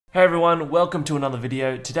Hey everyone, welcome to another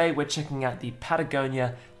video. Today we're checking out the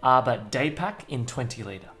Patagonia Arbor Day Pack in 20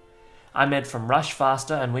 litre. I'm Ed from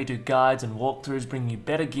Rushfaster and we do guides and walkthroughs bringing you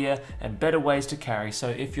better gear and better ways to carry. So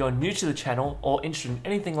if you're new to the channel or interested in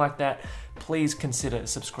anything like that, please consider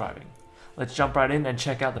subscribing. Let's jump right in and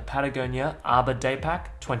check out the Patagonia Arbor Day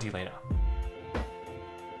Pack 20 litre.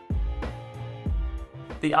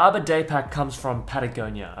 The Arbor Day Pack comes from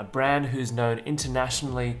Patagonia, a brand who's known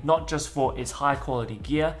internationally not just for its high quality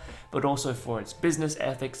gear, but also for its business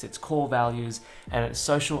ethics, its core values, and its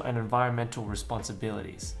social and environmental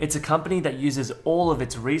responsibilities. It's a company that uses all of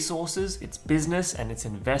its resources, its business, and its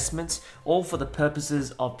investments, all for the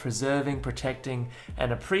purposes of preserving, protecting,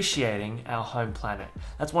 and appreciating our home planet.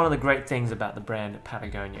 That's one of the great things about the brand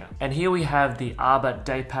Patagonia. And here we have the Arbor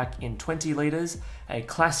Day Pack in 20 litres, a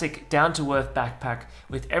classic down-to-earth backpack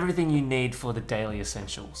with everything you need for the daily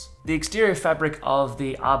essentials. The exterior fabric of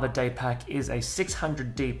the Arbor Day Pack is a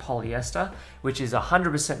 600D polyester, which is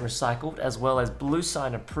 100% recycled as well as Blue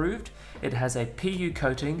Sign approved. It has a PU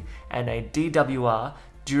coating and a DWR,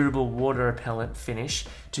 durable water repellent finish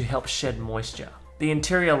to help shed moisture. The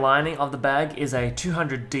interior lining of the bag is a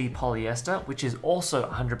 200D polyester, which is also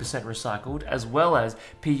 100% recycled, as well as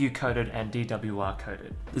PU coated and DWR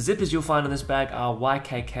coated. The zippers you'll find on this bag are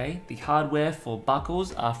YKK. The hardware for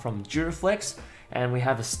buckles are from Duraflex, and we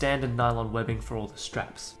have a standard nylon webbing for all the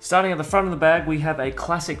straps. Starting at the front of the bag, we have a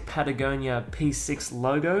classic Patagonia P6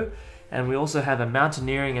 logo, and we also have a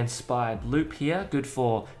mountaineering inspired loop here, good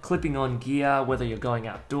for clipping on gear, whether you're going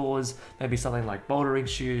outdoors, maybe something like bouldering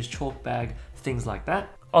shoes, chalk bag, things like that.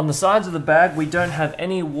 On the sides of the bag, we don't have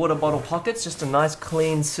any water bottle pockets, just a nice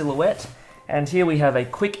clean silhouette. And here we have a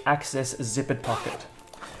quick access zippered pocket.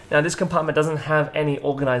 Now this compartment doesn't have any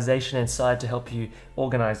organization inside to help you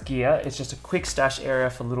organize gear. It's just a quick stash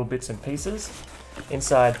area for little bits and pieces.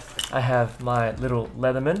 Inside, I have my little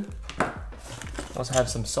Leatherman. I also have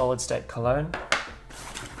some solid state cologne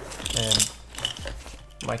and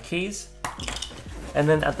my keys. And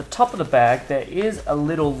then at the top of the bag, there is a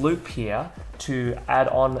little loop here to add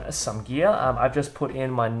on some gear. I've just put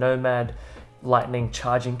in my Nomad Lightning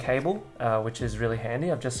charging cable, which is really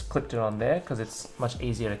handy. I've just clipped it on there because it's much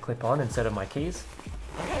easier to clip on instead of my keys.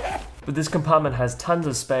 But this compartment has tons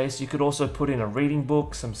of space. You could also put in a reading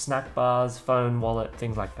book, some snack bars, phone, wallet,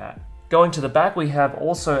 things like that. Going to the back, we have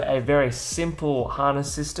also a very simple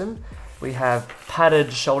harness system. We have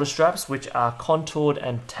padded shoulder straps, which are contoured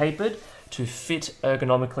and tapered to fit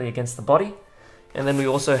ergonomically against the body. And then we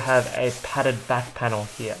also have a padded back panel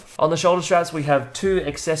here. On the shoulder straps, we have two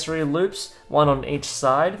accessory loops, one on each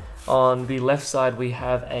side. On the left side, we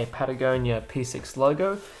have a Patagonia P6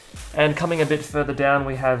 logo. And coming a bit further down,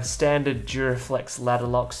 we have standard Duraflex ladder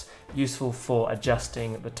locks, useful for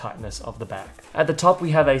adjusting the tightness of the bag. At the top,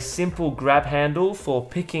 we have a simple grab handle for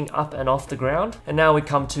picking up and off the ground. And now we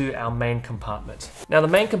come to our main compartment. Now the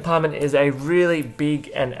main compartment is a really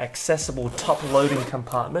big and accessible top loading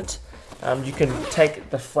compartment. You can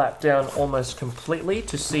take the flap down almost completely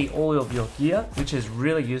to see all of your gear, which is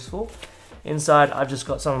really useful. Inside, I've just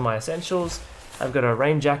got some of my essentials. I've got a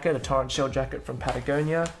rain jacket, a torrent shell jacket from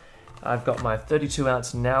Patagonia. I've got my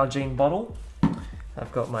 32-ounce Nalgene bottle.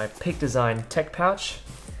 I've got my Peak Design tech pouch.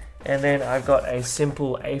 And then I've got a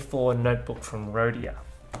simple A4 notebook from Rhodia.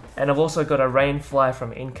 And I've also got a rain fly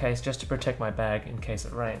from Incase just to protect my bag in case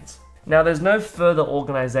it rains. Now there's no further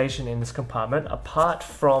organization in this compartment apart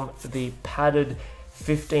from the padded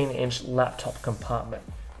 15-inch laptop compartment.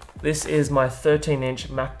 This is my 13-inch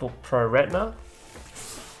MacBook Pro Retina,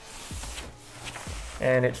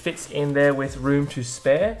 and it fits in there with room to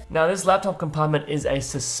spare. Now this laptop compartment is a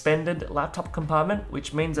suspended laptop compartment,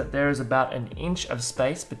 which means that there is about an inch of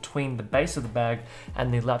space between the base of the bag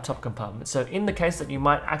and the laptop compartment. So in the case that you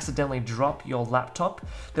might accidentally drop your laptop,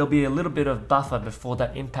 there'll be a little bit of buffer before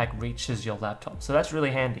that impact reaches your laptop. So that's really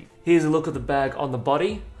handy. Here's a look at the bag on the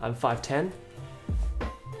body. I'm 5'10".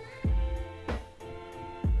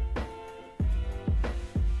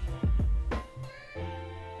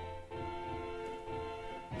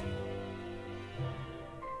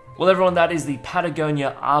 Well everyone, that is the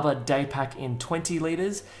Patagonia Arbor Day Pack in 20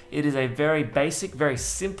 litres. It is a very basic, very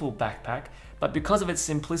simple backpack, but because of its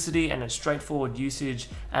simplicity and its straightforward usage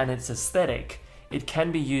and its aesthetic, it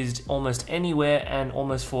can be used almost anywhere and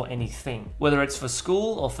almost for anything. Whether it's for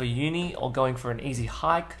school or for uni or going for an easy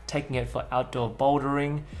hike, taking it for outdoor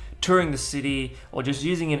bouldering, touring the city, or just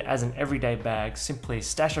using it as an everyday bag, simply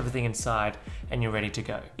stash everything inside and you're ready to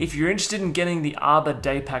go. If you're interested in getting the Arbor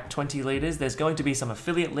Day Pack 20 liters, there's going to be some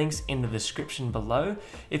affiliate links in the description below.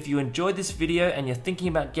 If you enjoyed this video and you're thinking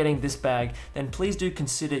about getting this bag, then please do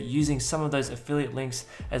consider using some of those affiliate links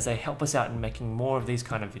as they help us out in making more of these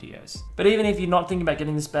kind of videos. But even if you're not thinking about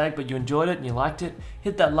getting this bag, but you enjoyed it and you liked it,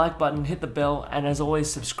 hit that like button, hit the bell, and as always,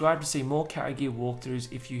 subscribe to see more carry gear walkthroughs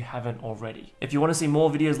if you haven't already. If you want to see more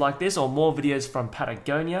videos like this or more videos from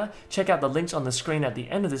Patagonia, check out the links on the screen at the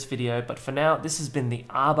end of this video. But for now, this has been the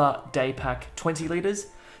Arbor Day Pack 20 liters.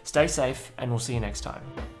 Stay safe and we'll see you next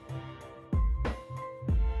time.